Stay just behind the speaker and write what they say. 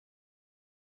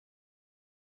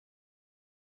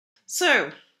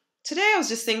So, today I was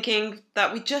just thinking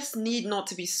that we just need not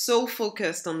to be so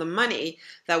focused on the money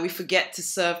that we forget to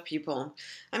serve people.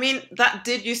 I mean, that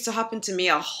did used to happen to me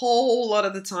a whole lot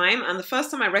of the time. And the first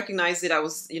time I recognized it, I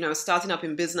was, starting up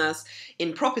in business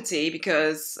in property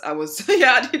because I was,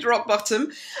 I did rock bottom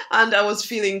and I was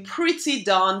feeling pretty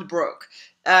darned broke.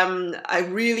 I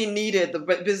really needed the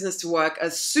business to work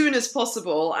as soon as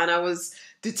possible, and I was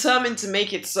determined to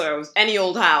make it so any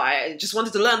old how. I just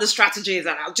wanted to learn the strategies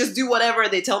and I'll just do whatever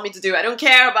they tell me to do. I don't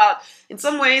care about, in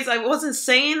some ways, I wasn't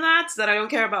saying that I don't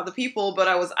care about the people, but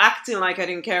I was acting like I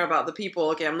didn't care about the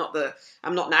people. Okay, I'm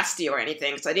not nasty or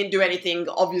anything, so I didn't do anything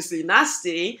obviously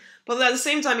nasty. But at the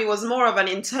same time, it was more of an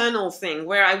internal thing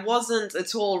where I wasn't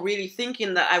at all really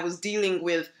thinking that I was dealing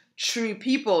with true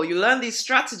people. You learn these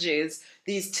strategies,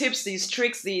 these tips, these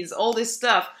tricks, all this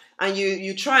stuff, and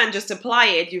you try and just apply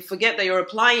it. You forget that you're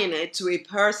applying it to a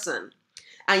person.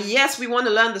 And yes, we want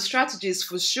to learn the strategies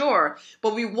for sure,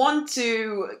 but we want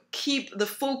to keep the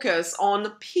focus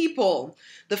on people.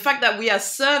 The fact that we are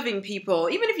serving people,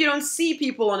 even if you don't see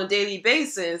people on a daily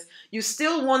basis, you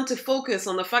still want to focus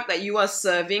on the fact that you are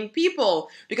serving people.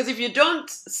 Because if you don't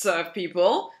serve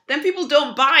people, then people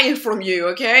don't buy from you,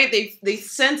 okay? They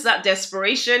sense that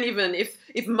desperation. Even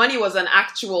if money was an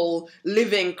actual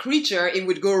living creature, it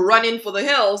would go running for the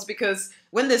hills, because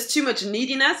when there's too much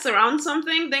neediness around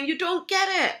something, then you don't get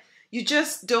it. You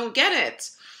just don't get it.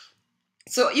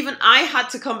 So even I had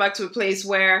to come back to a place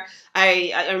where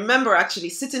I remember actually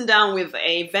sitting down with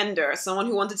a vendor, someone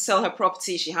who wanted to sell her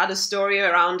property. She had a story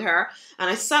around her, and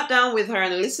I sat down with her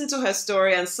and listened to her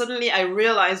story, and suddenly I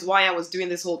realized why I was doing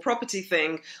this whole property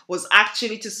thing was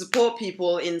actually to support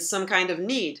people in some kind of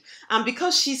need. And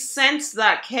because she sensed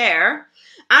that care,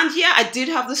 and yeah, I did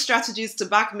have the strategies to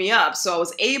back me up, so I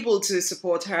was able to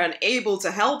support her and able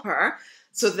to help her.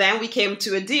 So then we came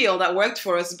to a deal that worked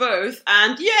for us both,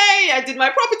 and yay, I did my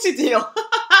property deal.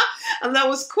 And that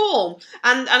was cool.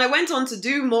 And I went on to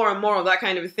do more and more of that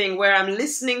kind of thing, where I'm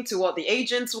listening to what the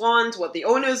agents want, what the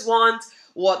owners want,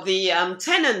 what the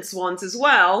tenants want as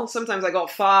well. Sometimes I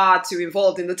got far too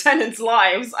involved in the tenants'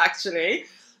 lives, actually.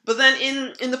 But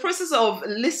then in the process of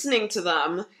listening to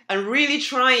them and really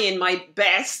trying my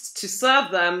best to serve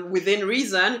them within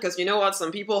reason, because you know what,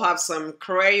 some people have some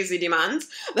crazy demands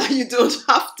that you don't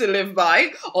have to live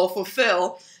by or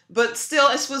fulfill. But still,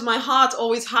 I suppose my heart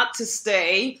always had to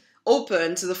stay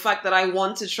open to the fact that I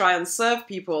want to try and serve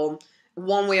people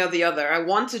one way or the other. I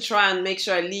want to try and make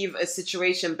sure I leave a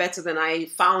situation better than I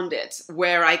found it,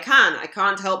 where I can. I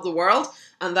can't help the world,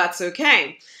 and that's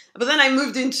okay. But then I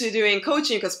moved into doing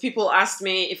coaching because people asked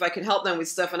me if I could help them with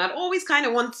stuff, and I'd always kind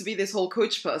of wanted to be this whole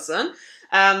coach person.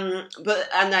 And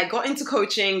I got into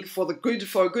coaching for a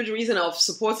good reason of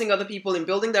supporting other people in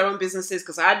building their own businesses,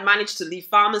 because I had managed to leave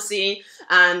pharmacy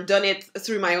and done it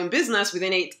through my own business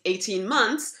within 18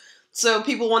 months. So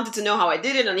people wanted to know how I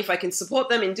did it and if I can support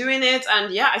them in doing it.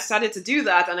 And yeah, I started to do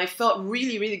that, and I felt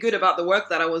really, really good about the work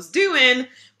that I was doing.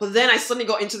 But then I suddenly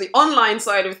got into the online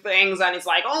side of things, and it's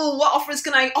like, oh, what offers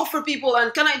can I offer people?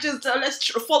 And can I just, let's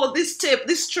follow this tip,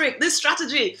 this trick, this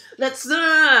strategy.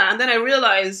 And then I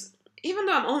realized, even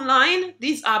though I'm online,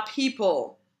 these are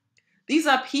people. These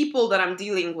are people that I'm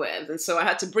dealing with. And so I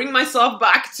had to bring myself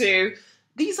back to,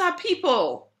 these are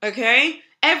people, okay?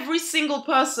 Every single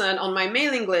person on my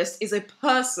mailing list is a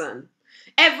person.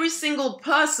 Every single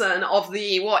person of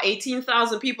the,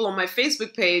 18,000 people on my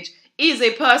Facebook page is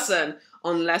a person.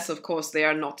 Unless, of course, they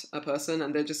are not a person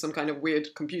and they're just some kind of weird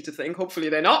computer thing. Hopefully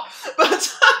they're not.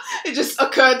 But it just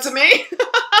occurred to me.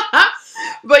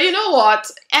 But you know what?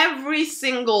 Every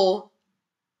single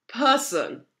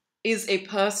person is a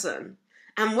person.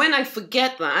 And when I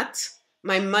forget that,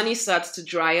 my money starts to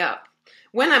dry up.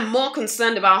 When I'm more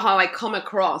concerned about how I come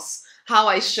across, how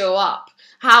I show up,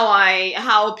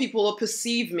 how people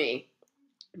perceive me,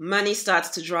 money starts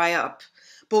to dry up.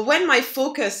 But when my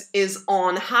focus is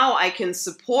on how I can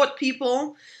support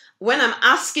people, when I'm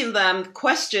asking them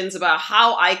questions about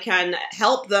how I can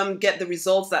help them get the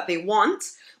results that they want,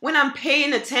 when I'm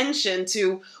paying attention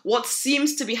to what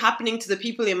seems to be happening to the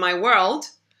people in my world,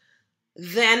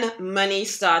 then money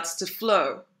starts to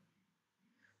flow.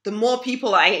 The more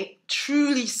people I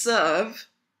truly serve,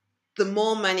 the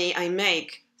more money I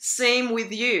make. Same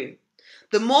with you.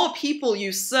 The more people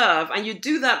you serve, and you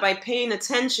do that by paying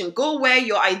attention, go where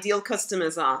your ideal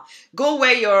customers are. Go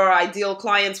where your ideal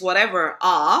clients, whatever,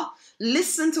 are.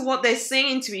 Listen to what they're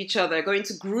saying to each other. Go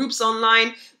into groups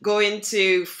online, go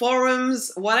into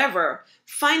forums, whatever.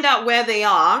 Find out where they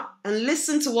are and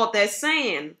listen to what they're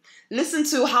saying. Listen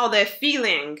to how they're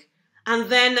feeling.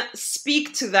 And then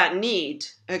speak to that need,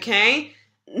 okay?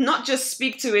 not just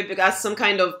speak to it as some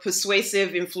kind of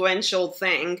persuasive, influential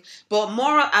thing, but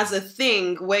more as a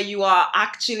thing where you are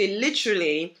actually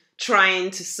literally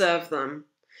trying to serve them.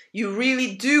 You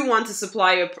really do want to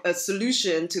supply a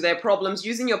solution to their problems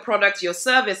using your product, your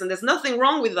service, and there's nothing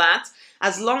wrong with that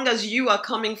as long as you are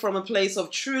coming from a place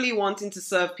of truly wanting to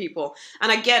serve people. And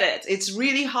I get it. It's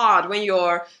really hard when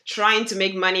you're trying to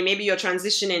make money. Maybe you're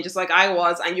transitioning just like I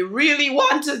was, and you really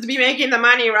want to be making the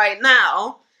money right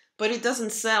now, but it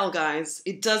doesn't sell, guys.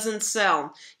 It doesn't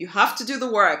sell. You have to do the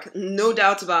work, no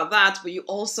doubt about that, but you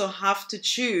also have to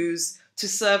choose to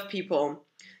serve people.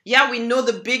 Yeah, we know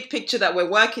the big picture that we're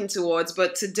working towards,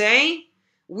 but today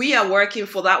we are working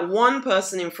for that one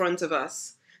person in front of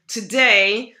us.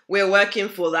 Today, we're working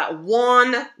for that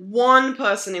one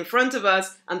person in front of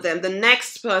us, and then the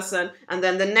next person, and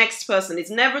then the next person.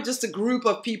 It's never just a group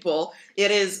of people.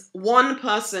 It is one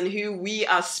person who we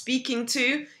are speaking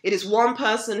to. It is one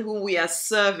person who we are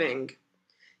serving.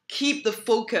 Keep the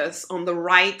focus on the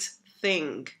right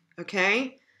thing,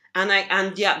 okay?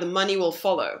 And yeah, the money will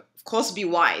follow. Of course, be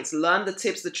wise. Learn the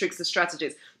tips, the tricks, the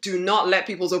strategies. Do not let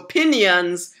people's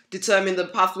opinions determine the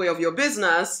pathway of your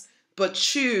business, but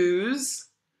choose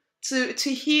to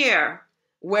hear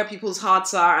where people's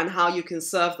hearts are and how you can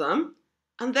serve them.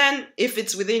 And then if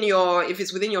it's within your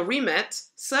remit,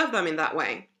 serve them in that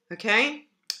way. Okay?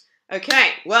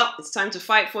 Okay, well, it's time to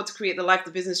fight for to create the life,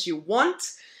 the business you want.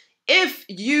 If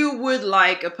you would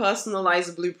like a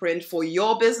personalized blueprint for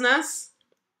your business,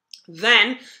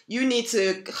 then you need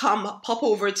to pop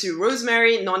over to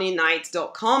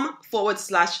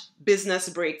rosemarynonniknight.com/business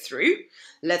breakthrough.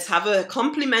 Let's have a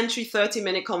complimentary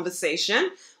 30-minute conversation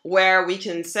where we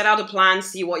can set out a plan,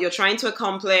 see what you're trying to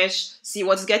accomplish, see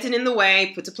what's getting in the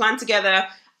way, put a plan together,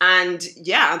 and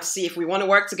yeah, see if we want to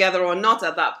work together or not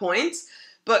at that point.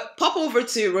 But pop over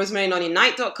to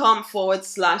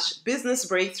rosemarynonniknight.com/business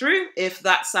breakthrough if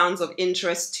that sounds of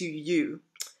interest to you.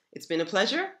 It's been a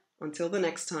pleasure. Until the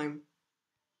next time.